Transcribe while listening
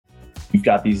You've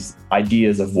got these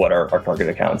ideas of what are our target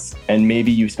accounts. And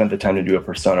maybe you've spent the time to do a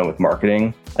persona with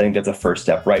marketing. I think that's a first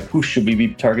step, right? Who should we be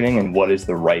targeting and what is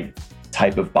the right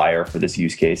type of buyer for this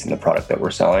use case and the product that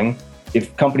we're selling?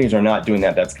 If companies are not doing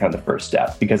that, that's kind of the first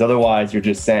step. Because otherwise you're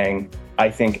just saying, I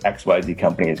think XYZ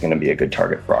company is going to be a good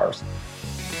target for ours.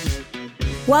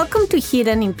 Welcome to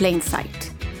Hidden in Plain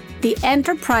Sight, the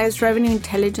enterprise revenue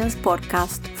intelligence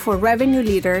podcast for revenue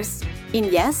leaders in,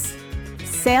 yes,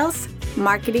 sales,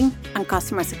 marketing, and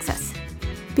customer success.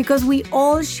 Because we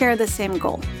all share the same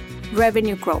goal,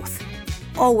 revenue growth.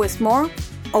 Always more,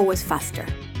 always faster.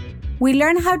 We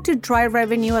learn how to drive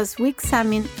revenue as we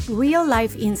examine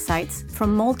real-life insights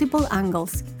from multiple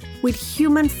angles with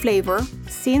human flavor,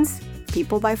 since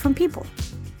people buy from people.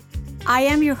 I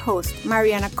am your host,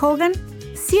 Mariana Kogan,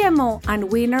 CMO and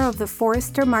winner of the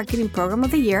Forrester Marketing Program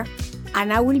of the Year,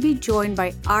 and I will be joined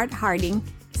by Art Harding,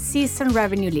 seasoned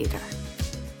revenue leader.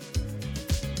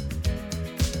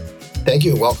 Thank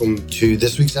you and welcome to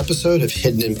this week's episode of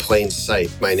Hidden in Plain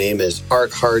Sight. My name is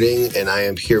Art Harding and I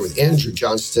am here with Andrew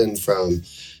Johnston from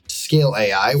Scale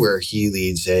AI, where he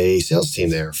leads a sales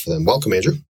team there for them. Welcome,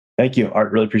 Andrew. Thank you,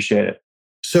 Art. Really appreciate it.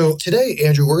 So today,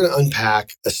 Andrew, we're going to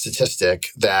unpack a statistic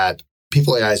that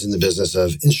People AI is in the business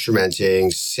of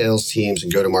instrumenting sales teams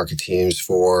and go-to-market teams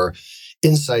for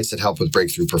insights that help with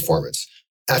breakthrough performance.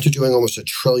 After doing almost 1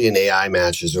 trillion AI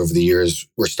matches over the years,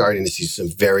 we're starting to see some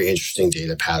very interesting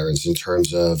data patterns in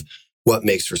terms of what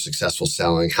makes for successful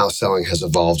selling, how selling has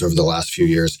evolved over the last few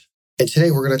years. And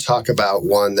today we're going to talk about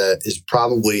one that is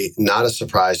probably not a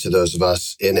surprise to those of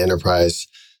us in enterprise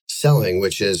selling,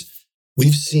 which is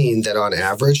we've seen that on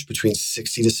average, between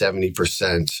 60 to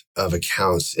 70% of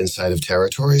accounts inside of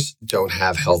territories don't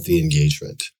have healthy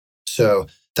engagement. So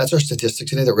that's our statistic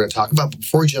today that we're going to talk about. But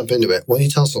before we jump into it, why don't you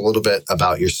tell us a little bit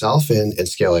about yourself and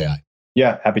Scale AI?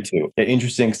 Yeah, happy to.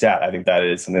 Interesting stat. I think that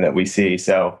is something that we see.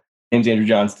 So my name's Andrew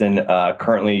Johnston,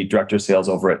 currently Director of Sales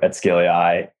over at Scale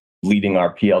AI, leading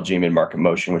our PLG mid-market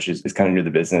motion, which is kind of new to the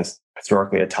business.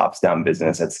 Historically a tops-down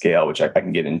business at scale, which I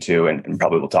can get into and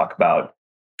probably we'll talk about.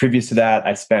 Previous to that,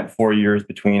 I spent 4 years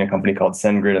between a company called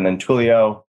SendGrid and then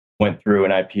Twilio. Went through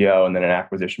an IPO and then an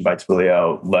acquisition by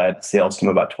Twilio, led sales team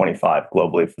about 25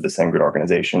 globally for the SendGrid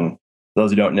organization. For those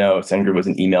who don't know, SendGrid was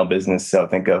an email business. So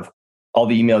think of all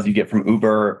the emails you get from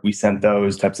Uber. We sent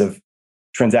those types of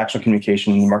transactional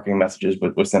communication, marketing messages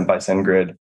was sent by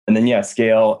SendGrid. And then,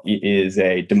 Scale is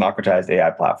a democratized AI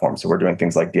platform. So we're doing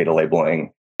things like data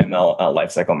labeling, ML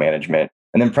lifecycle management.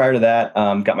 And then prior to that,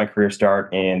 got my career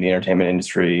start in the entertainment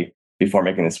industry before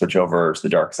making the switch over to the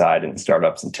dark side and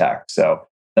startups and tech. So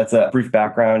that's a brief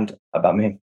background about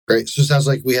me. Great. So it sounds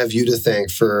like we have you to thank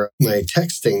for my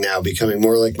texting now becoming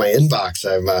more like my inbox.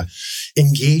 I'm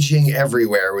engaging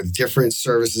everywhere with different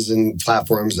services and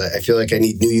platforms. I feel like I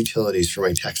need new utilities for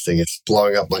my texting. It's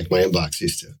blowing up like my inbox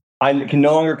used to. I can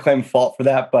no longer claim fault for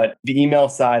that, but the email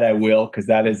side I will, because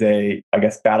that is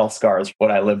battle scars,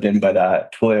 what I lived in, but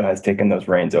Twilio has taken those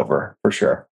reins over for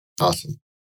sure. Awesome.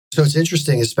 So it's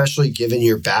interesting, especially given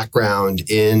your background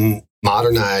in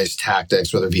modernized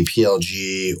tactics, whether it be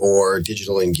PLG or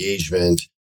digital engagement.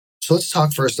 So let's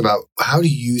talk first about how do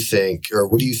you think, or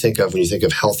what do you think of when you think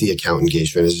of healthy account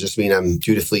engagement? Does it just mean I'm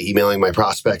dutifully emailing my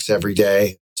prospects every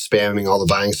day, spamming all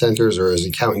the buying centers, or is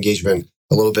account engagement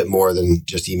a little bit more than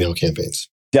just email campaigns?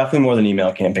 Definitely more than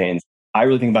email campaigns. I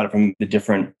really think about it from the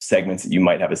different segments that you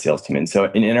might have a sales team in. So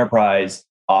in enterprise,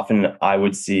 often I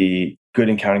would see good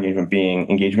account engagement being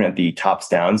engagement at the tops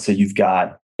down. So you've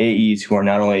got AEs who are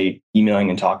not only emailing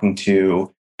and talking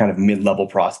to kind of mid-level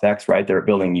prospects, right? They're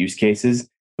building use cases,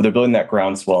 but they're building that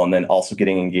groundswell and then also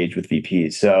getting engaged with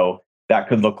VPs. So that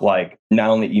could look like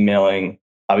not only emailing,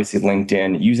 obviously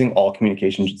LinkedIn, using all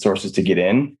communication sources to get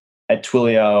in. At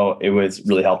Twilio, it was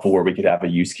really helpful where we could have a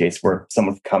use case where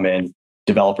someone could come in,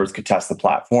 developers could test the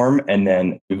platform, and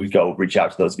then we would go reach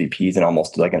out to those VPs and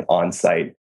almost do like an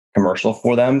on-site commercial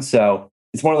for them. So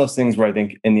it's one of those things where I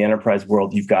think in the enterprise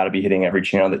world, you've got to be hitting every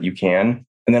channel that you can.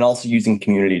 And then also using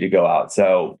community to go out.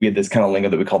 So we had this kind of lingo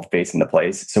that we called face in the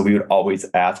place. So we would always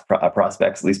ask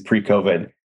prospects, at least pre-COVID,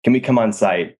 can we come on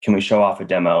site? Can we show off a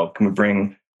demo? Can we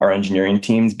bring our engineering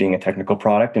teams being a technical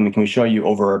product? And can we show you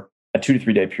over a 2 to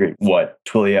 3 day period what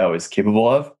Twilio is capable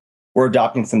of? We're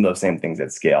adopting some of those same things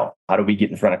at scale. How do we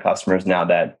get in front of customers now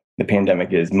that the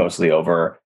pandemic is mostly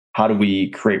over? How do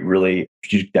we create really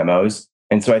strategic demos?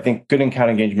 And so I think good account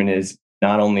engagement is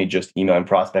not only just emailing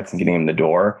prospects and getting them in the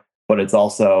door, but it's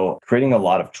also creating a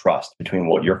lot of trust between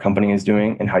what your company is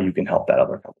doing and how you can help that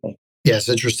other company. Yeah, it's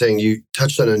interesting. You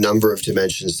touched on a number of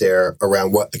dimensions there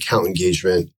around what account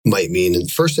engagement might mean. And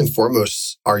first and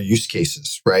foremost are use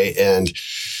cases, right? And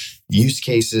use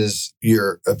cases,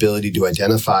 your ability to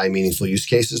identify meaningful use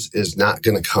cases is not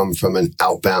going to come from an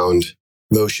outbound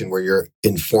motion where you're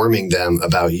informing them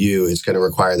about you. It's going to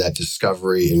require that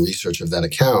discovery and research of that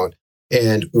account.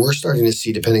 And we're starting to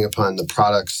see, depending upon the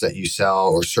products that you sell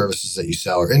or services that you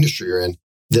sell or industry you're in,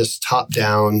 this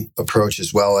top-down approach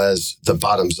as well as the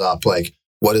bottoms-up, like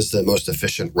what is the most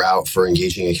efficient route for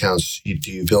engaging accounts?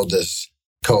 Do you build this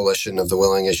coalition of the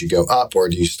willing as you go up, or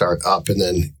do you start up and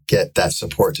then get that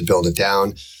support to build it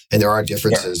down? And there are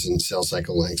differences in sales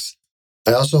cycle lengths.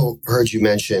 I also heard you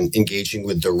mention engaging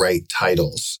with the right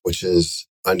titles, which is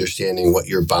understanding what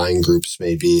your buying groups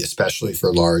may be, especially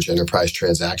for large enterprise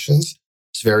transactions.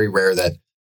 It's very rare that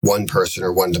one person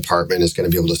or one department is going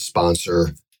to be able to sponsor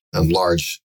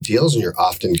large deals, and you're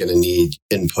often going to need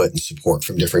input and support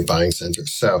from different buying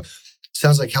centers. So it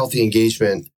sounds like healthy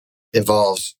engagement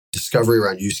involves discovery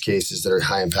around use cases that are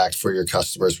high impact for your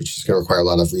customers, which is going to require a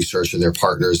lot of research of their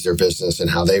partners, their business, and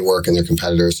how they work and their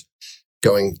competitors.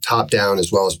 Going top down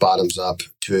as well as bottoms up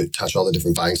to touch all the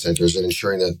different buying centers and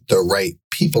ensuring that the right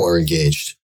people are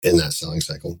engaged in that selling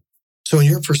cycle. So in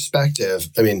your perspective,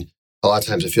 I mean, a lot of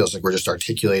times it feels like we're just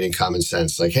articulating common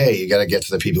sense. Like, hey, you got to get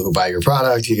to the people who buy your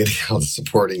product. You got to get all the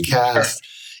supporting cast.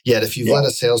 Yet if you've led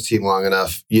a sales team long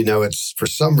enough, you know it's for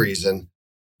some reason,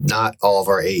 not all of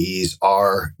our AEs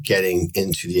are getting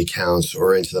into the accounts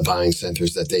or into the buying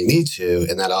centers that they need to.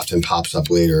 And that often pops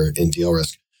up later in deal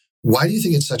risk. Why do you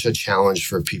think it's such a challenge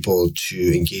for people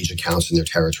to engage accounts in their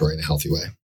territory in a healthy way?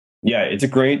 Yeah, it's a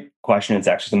great question. It's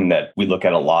actually something that we look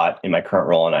at a lot in my current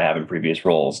role and I have in previous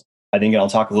roles. I think I'll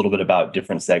talk a little bit about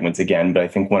different segments again, but I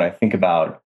think when I think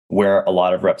about where a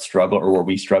lot of reps struggle or where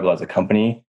we struggle as a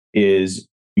company is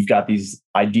you've got these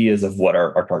ideas of what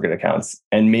are our target accounts.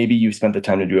 And maybe you've spent the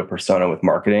time to do a persona with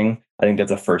marketing. I think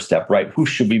that's a first step, right? Who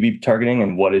should we be targeting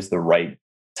and what is the right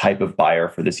type of buyer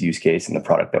for this use case and the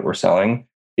product that we're selling?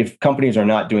 If companies are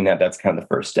not doing that, that's kind of the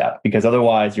first step, because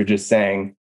otherwise you're just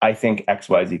saying, I think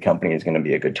XYZ company is going to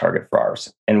be a good target for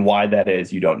ours. And why that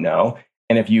is, you don't know.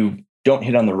 And if you don't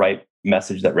hit on the right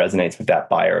message that resonates with that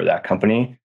buyer or that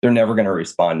company, they're never going to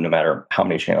respond no matter how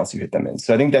many channels you hit them in.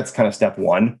 So I think that's kind of step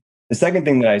one. The second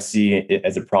thing that I see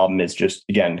as a problem is just,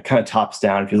 again, kind of tops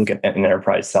down. If you look at an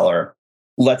enterprise seller,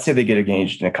 let's say they get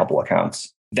engaged in a couple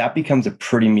accounts. That becomes a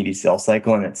pretty meaty sales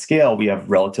cycle. And at scale, we have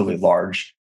relatively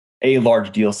large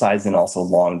deal size and also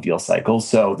long deal cycles.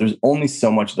 So there's only so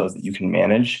much of those that you can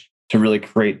manage to really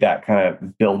create that kind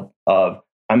of build of,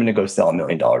 I'm going to go sell $1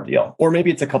 million deal. Or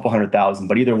maybe it's a couple 100,000,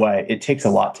 but either way, it takes a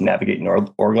lot to navigate an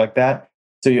org like that.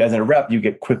 So as a rep, you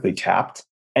get quickly tapped.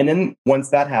 And then once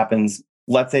that happens,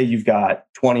 let's say you've got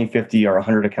 20, 50, or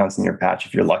 100 accounts in your patch.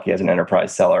 If you're lucky as an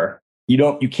enterprise seller,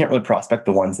 you can't really prospect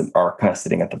the ones that are kind of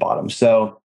sitting at the bottom.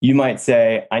 So you might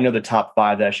say, I know the top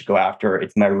 5 that I should go after.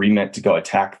 It's my remit to go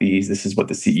attack these. This is what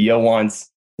the CEO wants.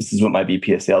 This is what my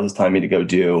VP of sales is telling me to go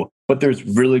do. But there's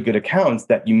really good accounts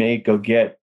that you may go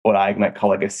get what I might call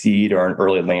like a seed or an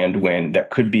early land win that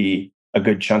could be a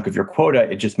good chunk of your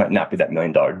quota. It just might not be that $1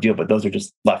 million deal, but those are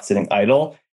just left sitting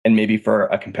idle and maybe for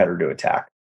a competitor to attack.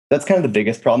 That's kind of the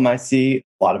biggest problem I see,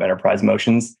 a lot of enterprise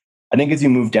motions. I think as you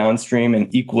move downstream,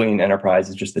 and equally in enterprise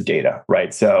is just the data,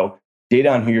 right? So data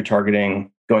on who you're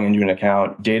targeting, going into an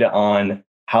account, data on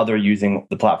how they're using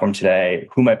the platform today,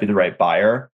 who might be the right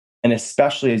buyer. And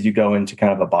especially as you go into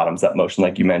kind of a bottoms up motion,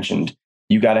 like you mentioned,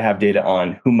 you got to have data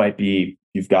on who might be,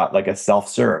 you've got like a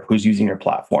self-serve, who's using your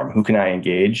platform, who can I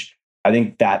engage? I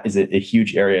think that is a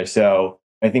huge area. So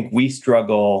I think we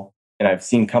struggle, and I've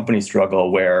seen companies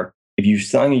struggle where if you're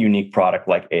selling a unique product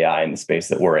like AI in the space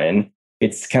that we're in,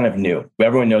 it's kind of new.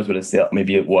 Everyone knows what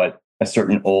what a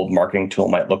certain old marketing tool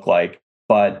might look like,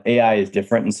 but AI is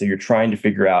different. And so you're trying to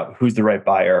figure out who's the right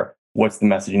buyer, what's the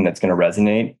messaging that's going to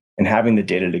resonate, and having the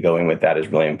data to go in with that is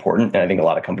really important. And I think a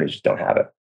lot of companies just don't have it.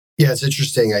 Yeah, it's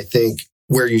interesting. I think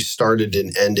where you started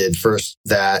and ended first,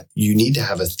 that you need to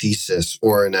have a thesis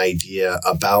or an idea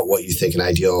about what you think an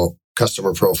ideal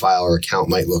customer profile or account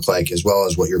might look like, as well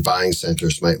as what your buying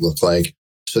centers might look like,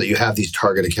 so that you have these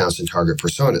target accounts and target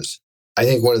personas. I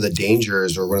think one of the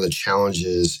dangers or one of the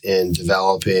challenges in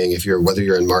developing, whether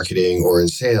you're in marketing or in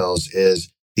sales,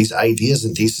 is these ideas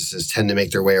and theses tend to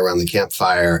make their way around the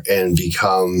campfire and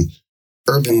become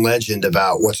urban legend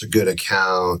about what's a good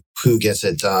account, who gets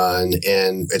it done.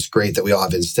 And it's great that we all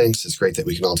have instincts. It's great that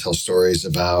we can all tell stories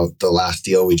about the last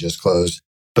deal we just closed.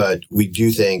 But we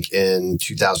do think in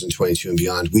 2022 and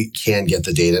beyond, we can get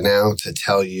the data now to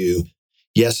tell you,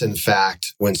 yes, in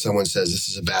fact, when someone says this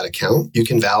is a bad account, you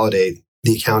can validate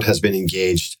the account has been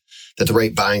engaged, that the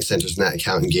right buying centers in that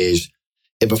account engaged.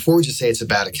 And before we just say it's a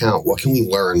bad account, what can we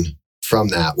learn from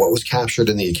that? What was captured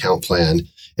in the account plan?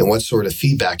 And what sort of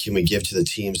feedback can we give to the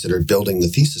teams that are building the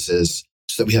theses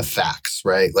so that we have facts,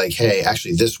 right? Like, hey,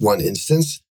 actually, this one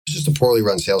instance is just a poorly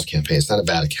run sales campaign. It's not a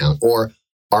bad account. Or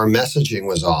our messaging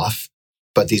was off,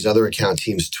 but these other account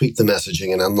teams tweaked the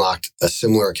messaging and unlocked a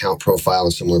similar account profile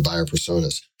and similar buyer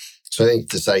personas. So I think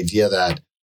this idea that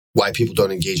why people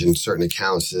don't engage in certain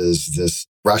accounts is this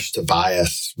rush to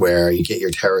bias where you get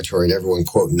your territory and everyone,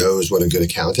 quote, knows what a good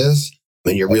account is,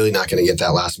 and you're really not going to get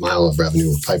that last mile of revenue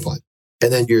or pipeline.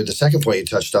 And then the second point you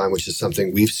touched on, which is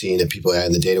something we've seen at People AI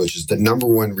in the data, which is the number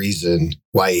one reason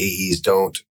why AEs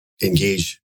don't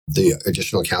engage the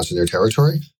additional accounts in their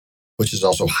territory, which is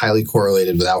also highly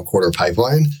correlated with out-quarter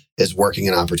pipeline, is working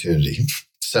an opportunity.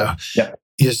 So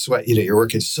you sweat, you're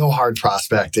working so hard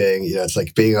prospecting, it's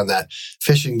like being on that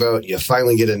fishing boat, you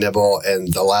finally get a nibble,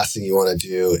 and the last thing you want to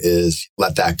do is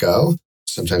let that go.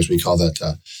 Sometimes we call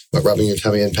that rubbing your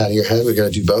tummy and patting your head. We're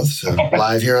going to do both. So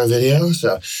live here on video.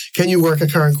 So can you work a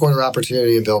current quarter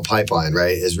opportunity and build pipeline,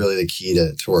 right, is really the key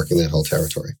to working that whole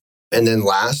territory. And then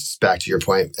last, back to your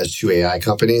point, as two AI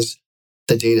companies,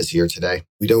 the data's here today.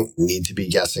 We don't need to be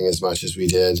guessing as much as we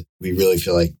did. We really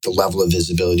feel like the level of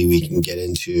visibility we can get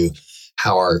into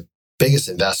how our biggest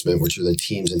investment, which are the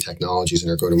teams and technologies in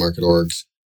our go-to-market orgs,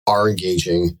 are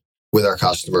engaging with our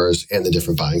customers and the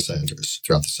different buying centers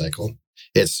throughout the cycle.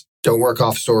 It's don't work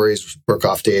off stories, work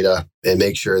off data, and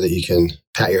make sure that you can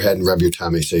pat your head and rub your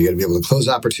tummy. So you got to be able to close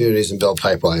opportunities and build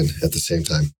pipeline at the same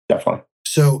time. Definitely.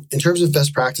 So in terms of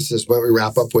best practices, why don't we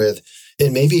wrap up with,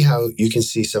 and maybe how you can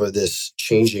see some of this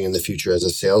changing in the future as a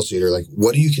sales leader, like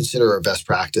what do you consider our best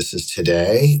practices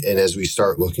today? And as we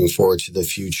start looking forward to the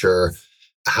future,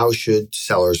 how should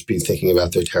sellers be thinking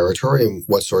about their territory and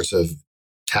what sorts of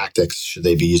tactics should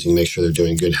they be using to make sure they're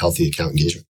doing good, healthy account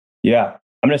engagement? Yeah.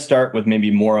 I'm going to start with maybe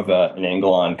more of an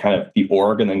angle on kind of the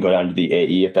org and then go down to the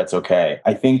AE, if that's okay.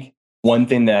 I think one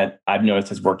thing that I've noticed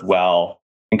has worked well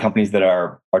in companies that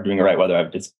are doing it right,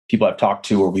 whether it's people I've talked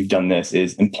to or we've done this,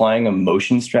 is implying a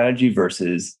motion strategy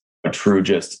versus a true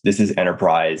just, this is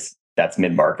enterprise, that's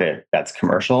mid-market, that's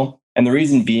commercial. And the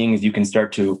reason being is you can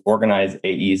start to organize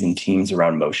AEs and teams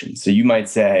around motion. So you might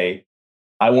say,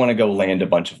 I want to go land a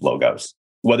bunch of logos,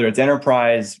 whether it's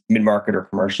enterprise, mid-market, or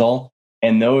commercial.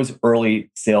 And those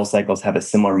early sales cycles have a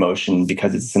similar motion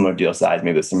because it's a similar deal size,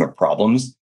 maybe there's similar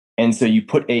problems. And so you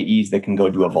put AEs that can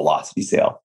go do a velocity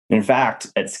sale. In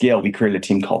fact, at scale, we created a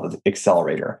team called the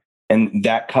Accelerator. And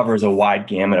that covers a wide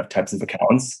gamut of types of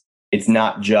accounts. It's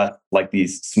not just like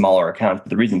these smaller accounts.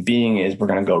 But the reason being is we're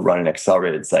going to go run an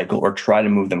accelerated cycle or try to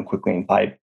move them quickly in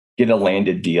pipe, get a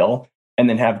landed deal, and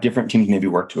then have different teams maybe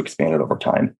work to expand it over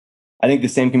time. I think the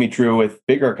same can be true with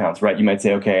bigger accounts, right? You might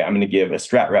say, okay, I'm going to give a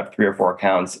strat rep 3 or 4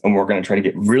 accounts, and we're going to try to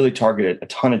get really targeted, a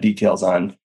ton of details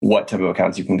on what type of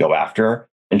accounts you can go after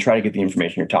and try to get the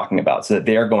information you're talking about so that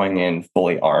they're going in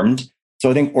fully armed. So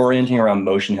I think orienting around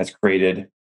motion has created,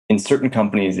 in certain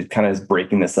companies, it kind of is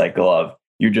breaking the cycle of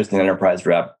you're just an enterprise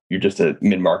rep, you're just a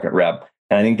mid-market rep.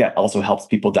 And I think that also helps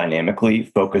people dynamically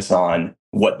focus on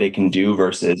what they can do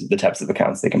versus the types of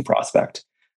accounts they can prospect.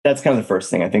 That's kind of the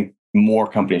first thing. I think more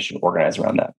companies should organize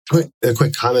around that. A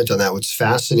quick comment on that. What's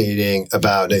fascinating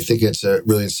about, I think it's a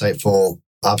really insightful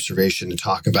observation to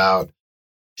talk about.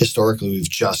 Historically, we've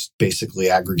just basically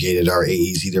aggregated our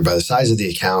AEs either by the size of the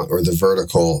account or the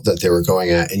vertical that they were going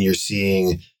at. And you're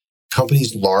seeing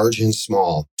companies large and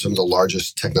small, some of the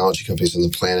largest technology companies on the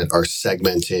planet are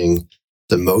segmenting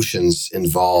the motions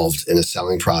involved in a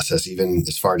selling process, even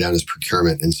as far down as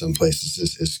procurement in some places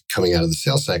is coming out of the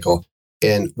sales cycle.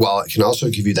 And while it can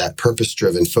also give you that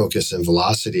purpose-driven focus and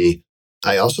velocity,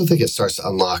 I also think it starts to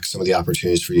unlock some of the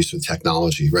opportunities for use with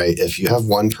technology, right? If you have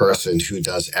one person who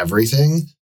does everything,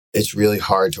 it's really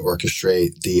hard to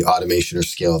orchestrate the automation or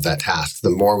scale of that task. The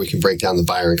more we can break down the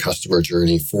buyer and customer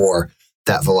journey for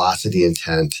that velocity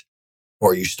intent,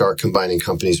 or you start combining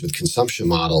companies with consumption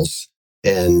models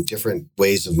and different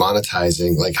ways of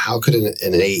monetizing, like how could an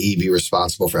AE be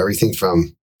responsible for everything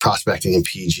from prospecting and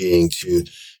PGing to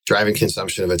driving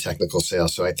consumption of a technical sale?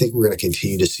 So I think we're going to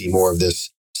continue to see more of this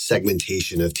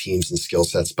segmentation of teams and skill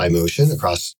sets by motion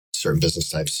across certain business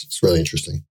types. It's really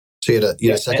interesting. So you had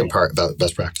a second part about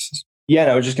best practices. Yeah,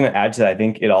 and I was just going to add to that. I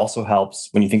think it also helps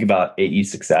when you think about AE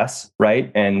success,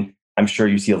 right? And I'm sure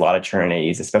you see a lot of churn in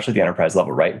AEs, especially at the enterprise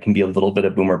level, right? It can be a little bit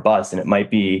of boom or bust. And it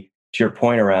might be, to your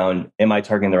point around, am I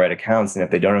targeting the right accounts? And if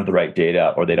they don't have the right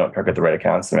data or they don't target the right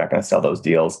accounts, they're not going to sell those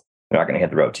deals. They're not going to hit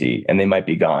their OT, and they might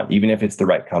be gone, even if it's the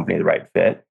right company, the right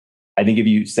fit. I think if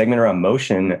you segment around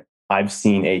motion, I've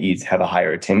seen AEs have a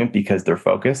higher attainment because they're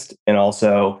focused and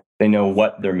also they know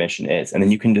what their mission is. And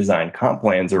then you can design comp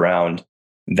plans around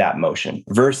that motion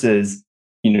versus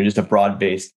just a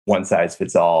broad-based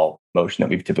one-size-fits-all motion that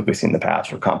we've typically seen in the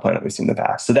past or comp plan that we've seen in the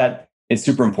past. So that is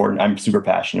super important. I'm super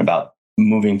passionate about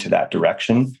moving to that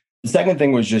direction. The second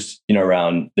thing was just,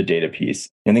 around the data piece.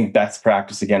 I think best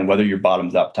practice, again, whether you're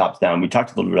bottoms up, tops down, we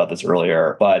talked a little bit about this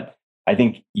earlier, but I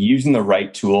think using the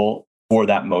right tool for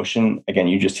that motion, again,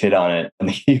 you just hit on it.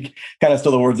 And you kind of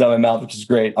stole the words out of my mouth, which is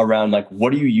great, around like,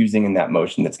 what are you using in that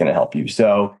motion that's going to help you?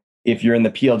 So if you're in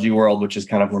the PLG world, which is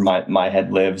kind of where my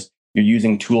head lives, you're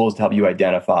using tools to help you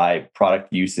identify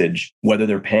product usage, whether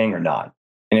they're paying or not.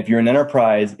 And if you're an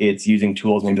enterprise, it's using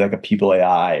tools maybe like a People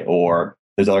AI, or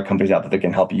there's other companies out there that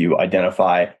can help you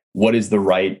identify what is the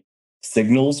right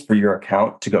signals for your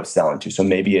account to go sell into. So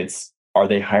maybe it's, are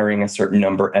they hiring a certain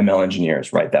number ML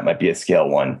engineers, right? That might be a scale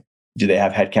one. Do they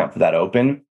have headcount for that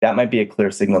open? That might be a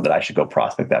clear signal that I should go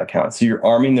prospect that account. So you're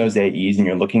arming those AEs and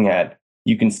you're looking at,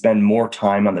 you can spend more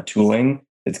time on the tooling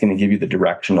that's going to give you the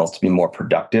directionals to be more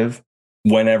productive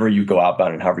whenever you go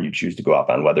outbound and however you choose to go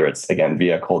outbound, whether it's, again,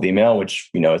 via cold email, which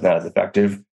we know is not as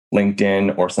effective,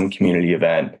 LinkedIn, or some community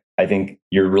event. I think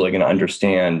you're really going to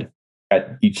understand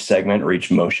at each segment or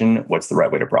each motion what's the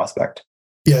right way to prospect.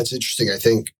 Yeah, it's interesting. I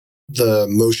think the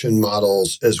motion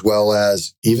models, as well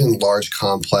as even large,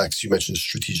 complex, you mentioned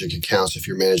strategic accounts, if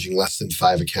you're managing less than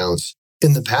 5 accounts.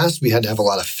 In the past, we had to have a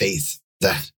lot of faith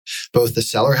that both the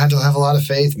seller had to have a lot of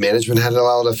faith, management had a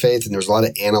lot of faith, and there was a lot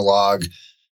of analog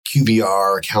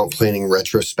QBR, account planning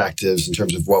retrospectives in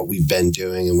terms of what we've been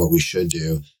doing and what we should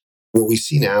do. What we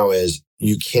see now is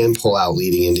you can pull out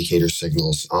leading indicator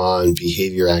signals on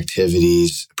behavior,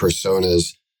 activities,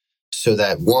 personas, so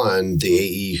that one, the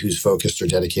AE who's focused or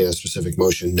dedicated on a specific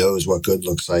motion knows what good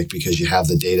looks like because you have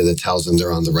the data that tells them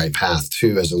they're on the right path.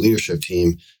 Two, as a leadership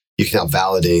team, you can help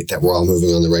validate that we're all moving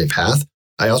on the right path.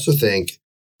 I also think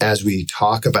as we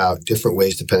talk about different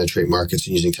ways to penetrate markets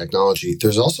and using technology,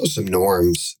 there's also some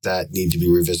norms that need to be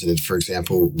revisited. For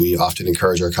example, we often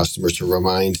encourage our customers to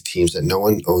remind teams that no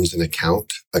one owns an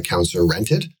account. Accounts are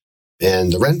rented.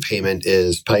 And the rent payment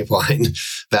is pipeline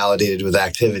validated with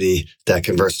activity that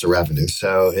converts to revenue.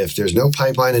 So if there's no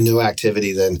pipeline and no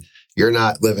activity, then you're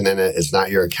not living in it. It's not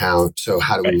your account. So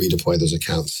how do we redeploy those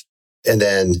accounts? And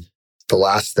then the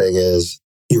last thing is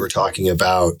you were talking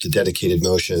about the dedicated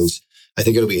motions. I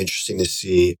think it'll be interesting to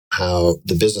see how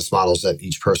the business models that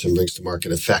each person brings to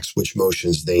market affects which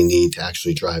motions they need to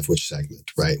actually drive which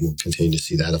segment, right? And we'll continue to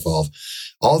see that evolve.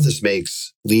 All of this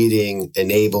makes leading,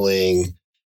 enabling,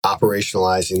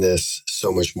 operationalizing this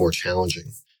so much more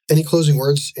challenging. Any closing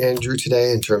words, Andrew,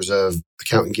 today in terms of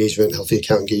account engagement, healthy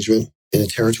account engagement in a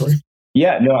territory?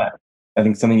 Yeah, no, I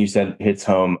think something you said hits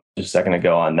home just a second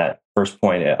ago on that first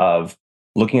point of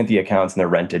looking at the accounts and they're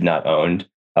rented, not owned.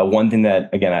 One thing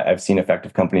that, again, I've seen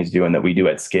effective companies do and that we do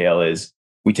at scale is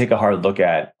we take a hard look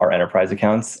at our enterprise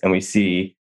accounts and we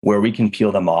see where we can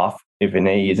peel them off if an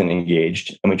AE isn't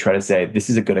engaged. And we try to say, this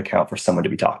is a good account for someone to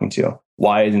be talking to.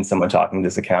 Why isn't someone talking to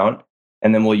this account?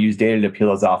 And then we'll use data to peel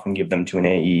those off and give them to an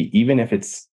AE, even if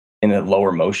it's in a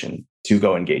lower motion, to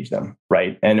go engage them,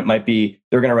 right? And it might be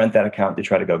they're going to rent that account to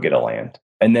try to go get a land.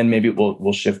 And then maybe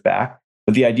we'll shift back.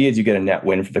 But the idea is you get a net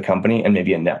win for the company and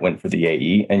maybe a net win for the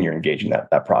AE, and you're engaging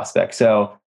that prospect.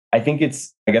 So I think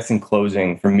I guess in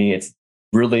closing, for me, it's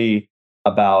really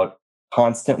about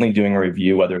constantly doing a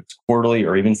review, whether it's quarterly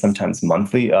or even sometimes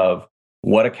monthly, of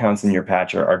what accounts in your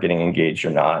patch are getting engaged or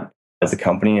not as a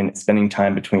company, and spending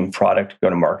time between product,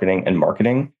 go-to-marketing, and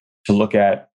marketing to look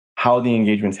at how the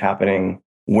engagement's happening,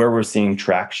 where we're seeing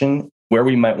traction, where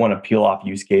we might want to peel off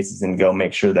use cases and go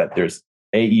make sure that there's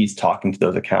AEs talking to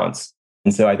those accounts.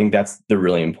 And so I think that's the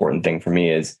really important thing for me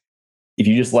is if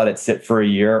you just let it sit for a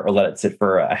year or let it sit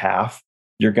for a half,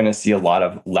 you're going to see a lot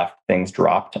of left things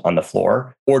dropped on the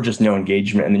floor or just no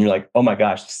engagement. And then you're like, oh my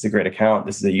gosh, this is a great account.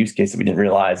 This is a use case that we didn't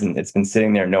realize. And it's been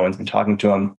sitting there. No one's been talking to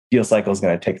them. Deal cycle is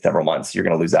going to take several months. You're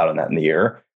going to lose out on that in the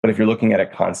year. But if you're looking at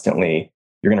it constantly,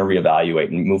 you're going to reevaluate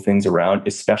and move things around,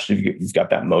 especially if you've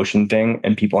got that motion thing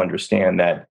and people understand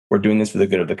that we're doing this for the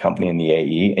good of the company and the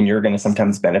AE. And you're going to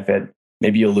sometimes benefit.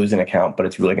 Maybe you'll lose an account, but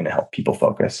it's really going to help people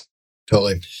focus.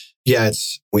 Totally. Yeah,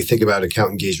 we think about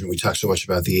account engagement. We talk so much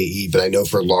about the AE, but I know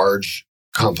for large,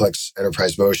 complex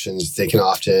enterprise motions, they can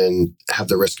often have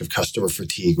the risk of customer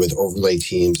fatigue with overlay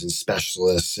teams and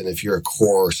specialists. And if you're a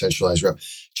core or centralized rep,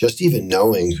 just even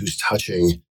knowing who's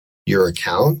touching your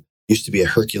account used to be a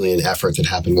Herculean effort that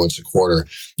happened once a quarter.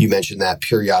 You mentioned that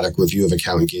periodic review of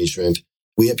account engagement.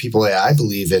 We at People AI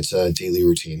believe it's a daily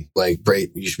routine. Like,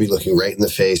 you should be looking right in the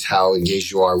face how engaged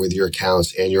you are with your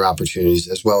accounts and your opportunities,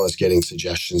 as well as getting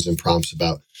suggestions and prompts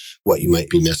about what you might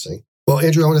be missing. Well,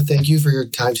 Andrew, I want to thank you for your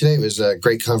time today. It was a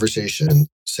great conversation.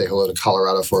 Say hello to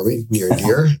Colorado for me, near and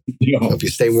dear. Yeah. Hope you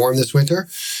stay warm this winter.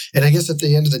 And I guess at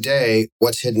the end of the day,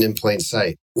 what's hidden in plain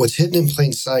sight? What's hidden in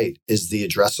plain sight is the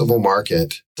addressable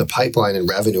market, the pipeline and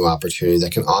revenue opportunity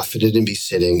that can often be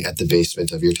sitting at the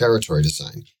basement of your territory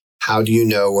design. How do you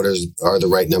know what are the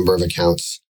right number of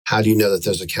accounts? How do you know that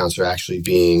those accounts are actually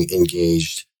being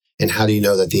engaged? And how do you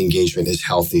know that the engagement is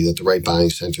healthy, that the right buying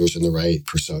centers and the right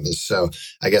personas? So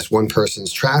I guess one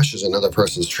person's trash is another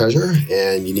person's treasure,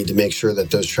 and you need to make sure that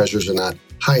those treasures are not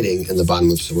hiding in the bottom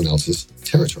of someone else's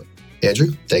territory. Andrew,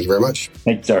 thank you very much.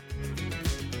 Thanks, sir.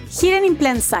 Hidden in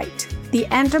Plain Sight, the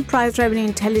Enterprise Revenue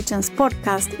Intelligence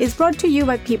podcast, is brought to you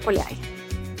by People AI.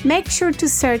 Make sure to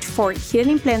search for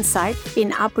Hidden in Plain Sight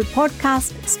in Apple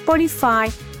Podcasts,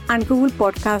 Spotify, and Google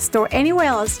Podcasts, or anywhere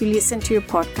else you listen to your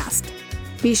podcast.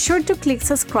 Be sure to click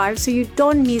subscribe so you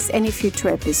don't miss any future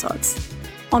episodes.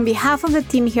 On behalf of the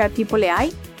team here at People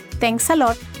AI, thanks a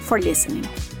lot for listening.